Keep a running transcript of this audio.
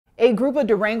A group of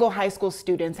Durango High School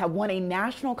students have won a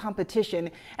national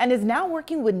competition and is now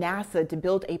working with NASA to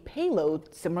build a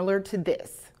payload similar to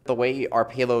this. The way our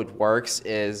payload works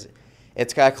is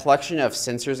it's got a collection of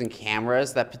sensors and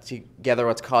cameras that put together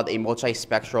what's called a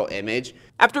multispectral image.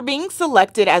 After being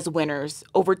selected as winners,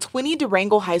 over 20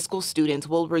 Durango High School students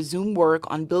will resume work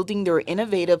on building their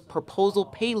innovative proposal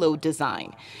payload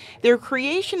design. Their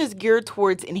creation is geared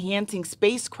towards enhancing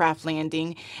spacecraft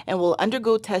landing and will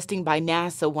undergo testing by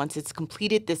NASA once it's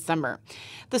completed this summer.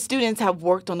 The students have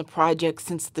worked on the project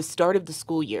since the start of the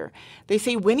school year. They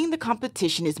say winning the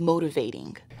competition is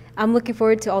motivating. I'm looking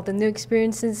forward to all the new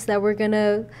experiences that we're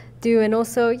gonna do and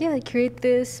also, create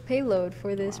this payload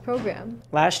for this program.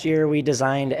 Last year we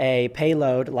designed a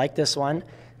payload like this one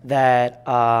that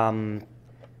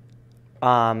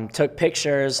took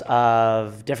pictures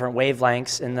of different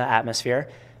wavelengths in the atmosphere.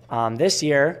 This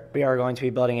year we are going to be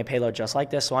building a payload just like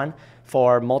this one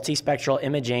for multispectral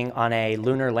imaging on a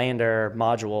lunar lander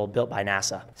module built by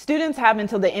NASA. Students have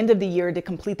until the end of the year to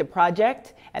complete the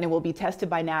project, and it will be tested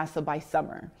by NASA by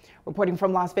summer. Reporting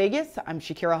from Las Vegas, I'm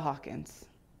Shakira Hawkins.